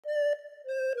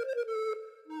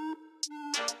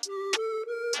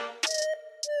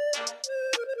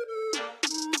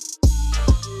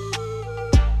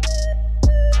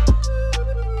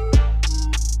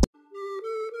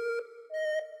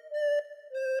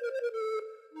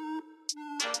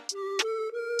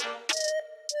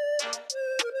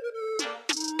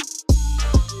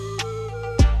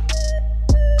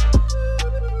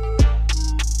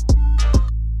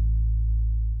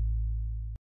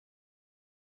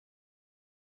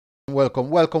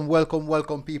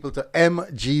Welcome people to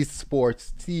MG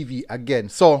Sports TV again.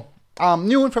 So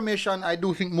new information. I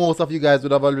do think most of you guys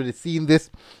would have already seen this.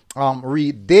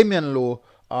 Read Damion Lowe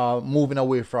moving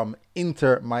away from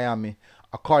Inter Miami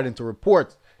according to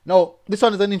reports. Now this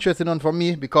one is an interesting one for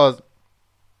me because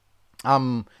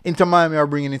Inter Miami are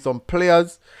bringing in some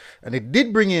players, and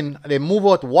they move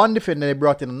out one defender, they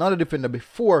brought in another defender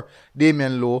before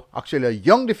Damion Lowe, actually a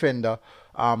young defender.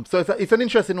 So it's an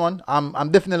interesting one. I'm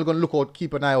definitely going to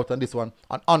keep an eye out on this one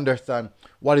and understand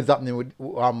what is happening with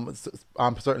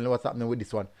certainly what's happening with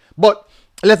this one. But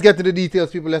let's get to the details,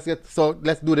 people. Let's do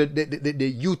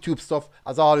the YouTube stuff.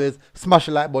 As always, smash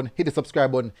the like button, hit the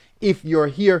subscribe button. If you're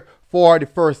here for the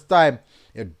first time,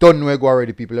 you don't know it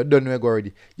already, people. You don't know it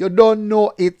already. You don't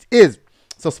know it is.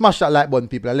 So smash that like button,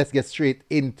 people, and let's get straight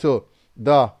into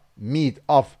the meat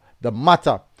of the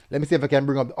matter. Let me see if I can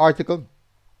bring up the article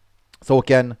so we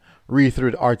can read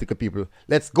through the article, people.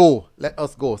 Let's go. Let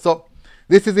us go. So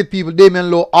this is it, people. Damion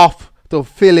Lowe off to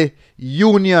Philly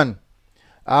Union.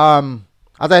 As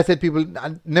I said, people,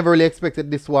 I never really expected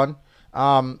this one.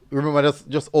 Remember,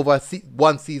 just over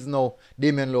one season now,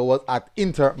 Damion Lowe was at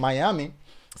Inter Miami.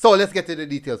 So let's get to the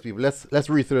details, people. Let's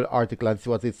read through the article and see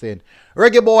what it's saying.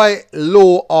 Reggae Boy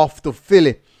Lowe off to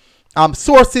Philly.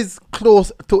 Sources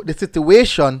close to the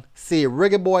situation say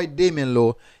Reggae Boy Damion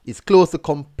Lowe is close to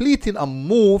completing a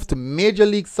move to Major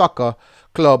League Soccer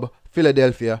club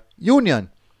Philadelphia Union.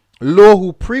 Lowe,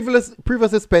 who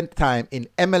previously spent time in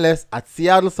MLS at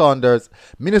Seattle Sounders,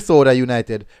 Minnesota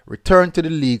United, returned to the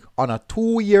league on a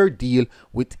 2-year deal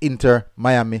with Inter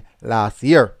Miami last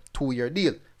year. 2-year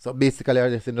deal. So basically, they're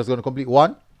just going to complete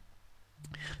one.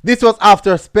 This was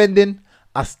after spending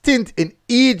a stint in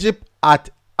Egypt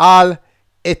at Al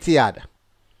Ittihad.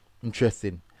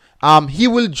 Interesting. He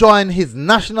will join his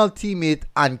national teammate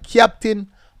and captain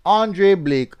Andre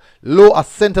Blake. Lowe, a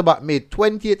centre-back, made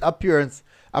 28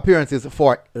 appearances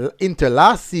for Inter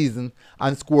last season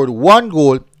and scored 1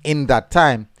 goal in that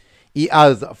time. He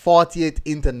has 48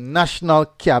 international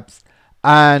caps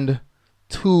and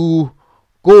 2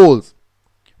 goals.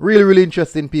 Really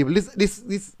interesting, people. This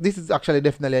is actually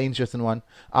definitely an interesting one.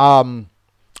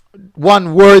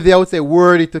 One worthy, I would say,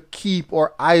 worthy to keep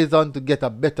our eyes on to get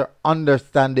a better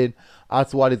understanding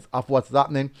of what's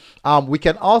happening. We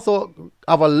can also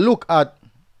have a look at.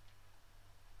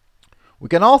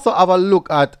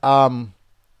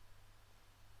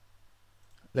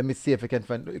 Let me see if I can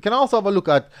find. You can also have a look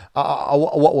at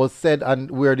what was said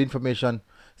and where the information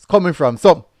is coming from.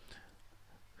 So,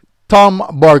 Tom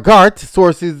Bargart,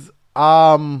 sources,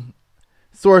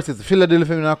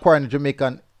 Philadelphia acquiring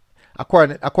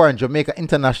Jamaica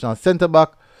international centre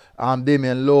back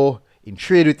Damion Lowe in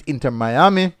trade with Inter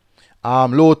Miami.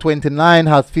 Lowe, 29,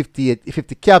 has 50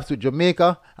 caps with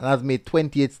Jamaica and has made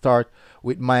 28 starts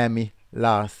with Miami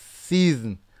last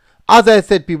season. As I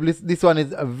said, people, this one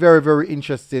is very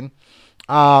interesting.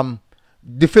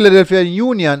 The Philadelphia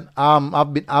Union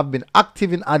have been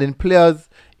active in adding players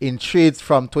in trades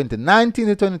from 2019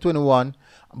 to 2021,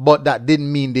 but that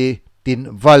didn't mean they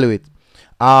didn't value it.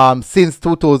 Since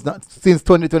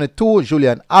 2022,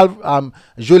 Julian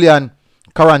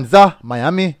Carranza,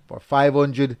 Miami, for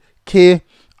 $500K.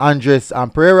 Andres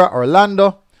Pereira,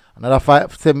 Orlando, another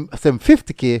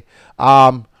 750K.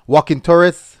 Joaquin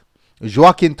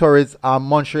Torres,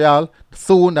 Montreal,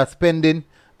 soon that's pending,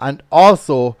 and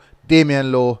also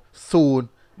Damion Lowe, soon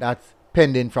that's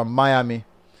pending from Miami.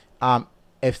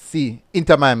 FC,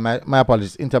 Inter Miami, my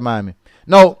apologies, Inter Miami.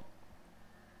 Now,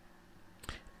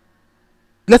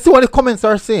 let's see what the comments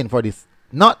are saying for this.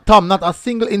 Not a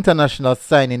single international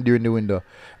signing during the window.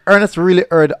 Ernest really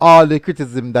heard all the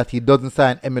criticism that he doesn't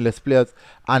sign MLS players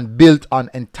and built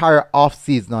an entire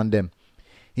off-season on them.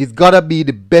 He's gotta be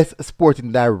the best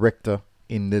sporting director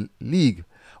in the league.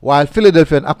 While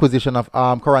Philadelphia acquisition of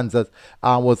Carranza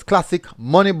was classic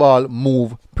Moneyball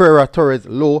move, Pereira, Torres,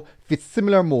 Lowe fit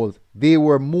similar molds. They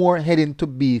were more heading to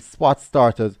be spot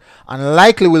starters and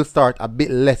likely will start a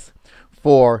bit less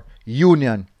for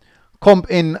Union. Come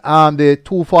in the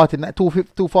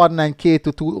 249K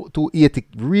to 280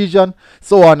 region,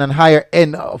 so on, and higher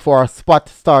end for a spot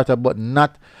starter, but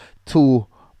not too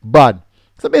bad.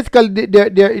 So basically,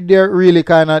 they're really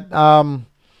kind of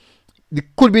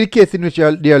it could be the case in which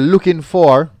they're looking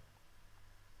for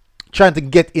trying to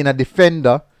get in a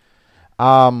defender,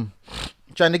 trying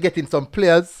to get in some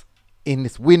players in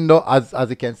this window. As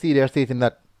you can see, they're stating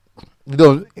that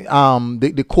the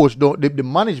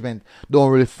management don't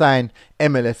really sign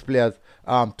MLS players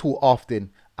too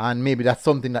often, and maybe that's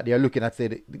something that they're looking at. Say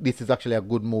that this is actually a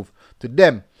good move to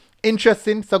them.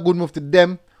 Interesting, it's a good move to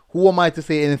them. who am I to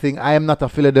say anything? I am not a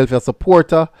Philadelphia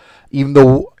supporter, even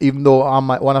though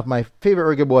one of my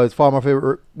favorite Reggae Boys,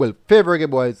 favorite Reggae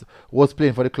Boys, was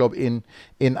playing for the club in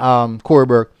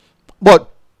Coryberg.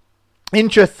 But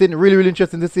interesting, really, really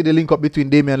interesting to see the link up between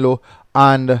Damion Lowe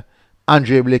and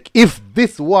Andre Blake. If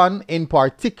this one in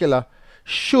particular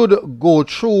should go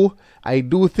through, I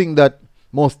do think that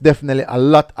most definitely a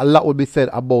lot will be said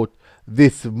about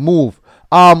this move.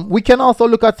 We can also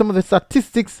look at some of the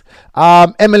statistics.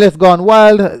 MLS Gone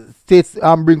Wild states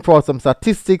bring forward some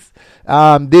statistics.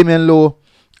 Damion Lowe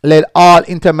led all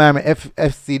Inter Miami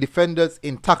FC defenders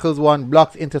in tackles won,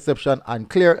 blocks, interception, and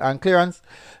clearance.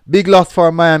 Big loss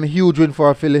for Miami, huge win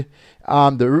for Philly.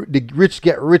 The rich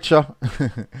get richer.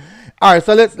 All right,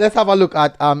 so let's have a look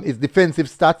at his defensive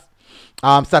stats,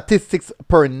 statistics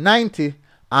per 90,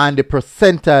 and the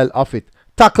percentile of it.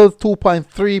 Tackles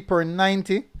 2.3 per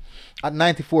 90 at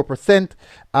 94%.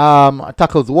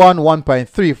 Tackles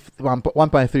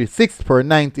 1.36 per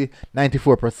 90,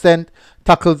 94%.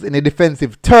 Tackles in the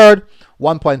defensive third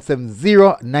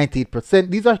 1.70, 98%.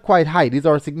 These are quite high. These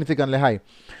are significantly high.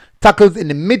 Tackles in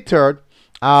the mid third,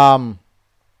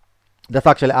 that's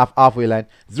actually halfway line,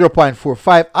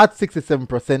 0.45 at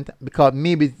 67%, because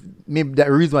maybe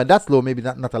the reason why that's low, maybe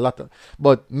not a lot,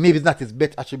 but maybe it's not his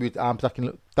best attribute,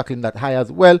 tackling that high as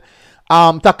well.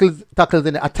 Tackles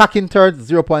in the attacking third,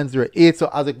 0.08. So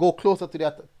as I go closer to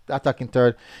the attacking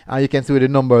third, you can see where the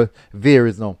number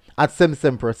varies now at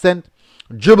 77%.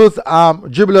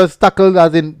 Dribblers tackled,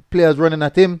 as in players running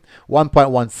at him,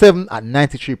 1.17 at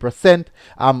 93%.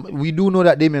 We do know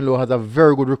that Damion Lowe has a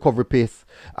very good recovery pace.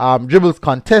 Dribbles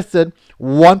contested,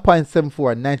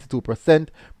 1.74 at 92%.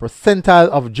 Percentile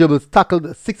of dribbles tackled,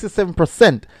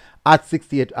 67% at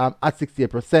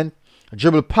 68%.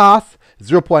 Dribble pass,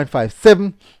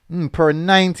 0.57 per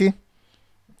 90.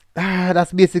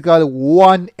 That's basically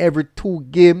 1 every 2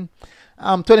 game.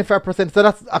 25%. So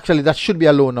that should be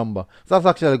a low number. So that's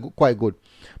actually quite good.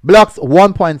 Blocks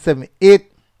 1.78.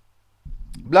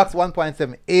 Blocks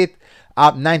 1.78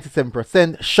 at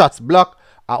 97%. Shots block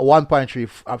at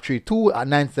 1.32 at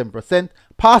 97%.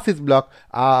 Passes block,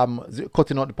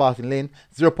 cutting out the passing lane,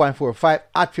 0.45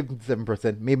 at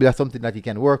 57%. Maybe that's something that you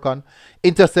can work on.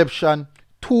 Interception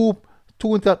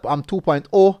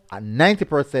 2.0 at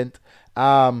 90%.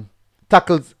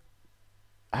 Tackles.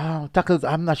 Tackles,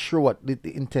 I'm not sure what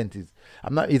the intent is.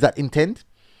 Is that intent?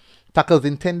 Tackles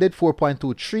intended,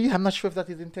 4.23. I'm not sure if that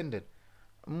is intended.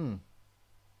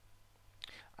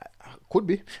 Could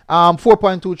be.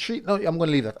 4.23. No, I'm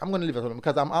gonna leave that. Alone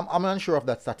because I'm unsure of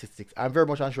that statistics. I'm very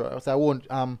much unsure. So I won't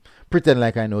pretend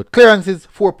like I know it. Clearances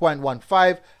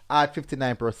 4.15 at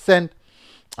 59%.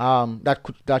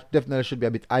 That definitely should be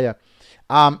a bit higher.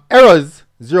 Errors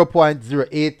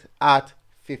 0.08 at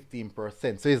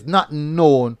 15%. So it's not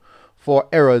known for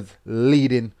errors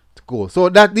leading to goal. So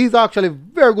these are actually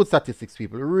very good statistics,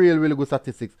 people. Really good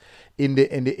statistics in the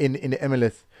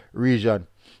MLS region.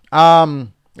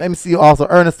 Let me see also.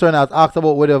 Ernest Turner has asked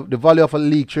about whether the value of a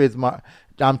league trades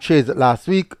last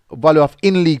week. Value of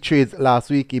in-league trades last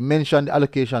week. He mentioned the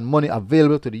allocation money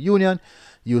available to the union.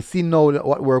 You'll see now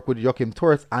what work with Joachim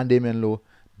Torres and Damion Lowe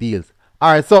deals.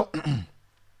 Alright, so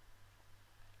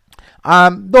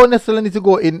don't necessarily need to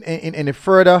go in any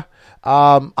further.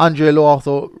 Andre Lowe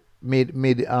also made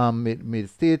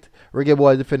state Reggae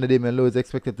Boyz defender Damion Lowe is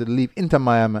expected to leave Inter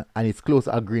Miami and is close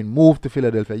to agreeing move to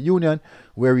Philadelphia Union,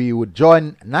 where he would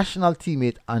join national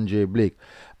teammate Andre Blake.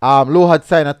 Lowe had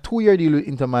signed a 2-year deal with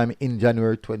Inter Miami in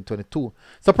January 2022.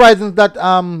 Surprising that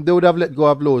they would have let go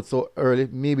of Lowe so early.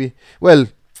 Maybe, well,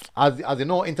 as you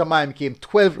know, Inter Miami came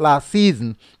 12th last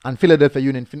season, and Philadelphia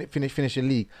Union finishing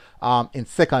league in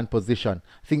 2nd position.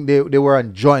 I think they were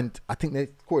on joint. I think they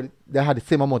had the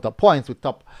same amount of points with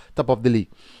top of the league.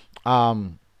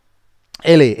 LA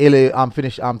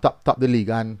finished top the league,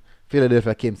 and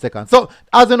Philadelphia came 2nd. So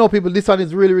as you know, people, this one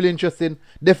is really interesting.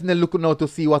 Definitely looking out to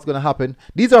see what's going to happen.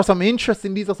 These are some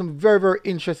very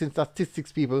interesting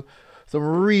statistics, people. Some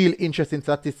real interesting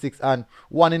statistics, and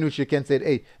one in which you can say,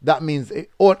 hey, that means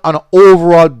on an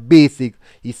overall basic,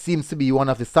 he seems to be one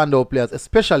of the standout players,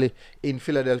 especially in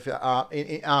Philadelphia,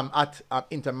 at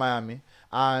Inter Miami,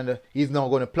 and he's now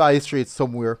going to apply his trade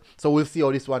somewhere. So we'll see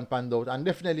how this one panned out, and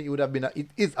definitely it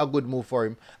is a good move for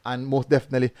him, and most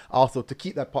definitely also to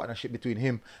keep that partnership between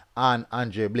him and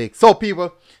Andre Blake. So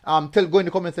people, go in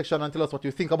the comment section and tell us what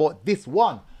you think about this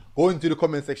one. Go into the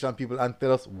comment section, people, and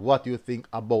tell us what you think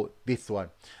about this one.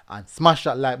 And smash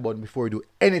that like button before you do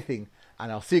anything. And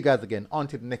I'll see you guys again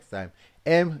until next time.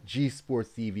 MG Sports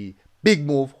TV. Big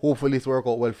move. Hopefully it's work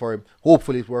out well for him.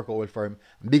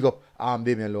 Big up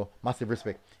Damion Lowe. Massive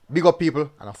respect. Big up, people.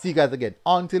 And I'll see you guys again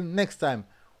until next time.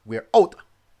 We're out.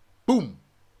 Boom.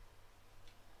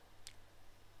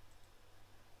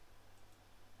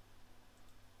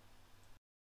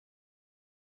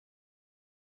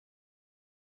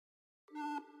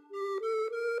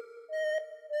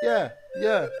 Yeah,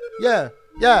 yeah, yeah,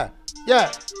 yeah,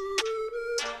 yeah,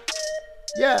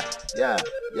 yeah, yeah,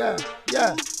 yeah,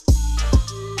 yeah.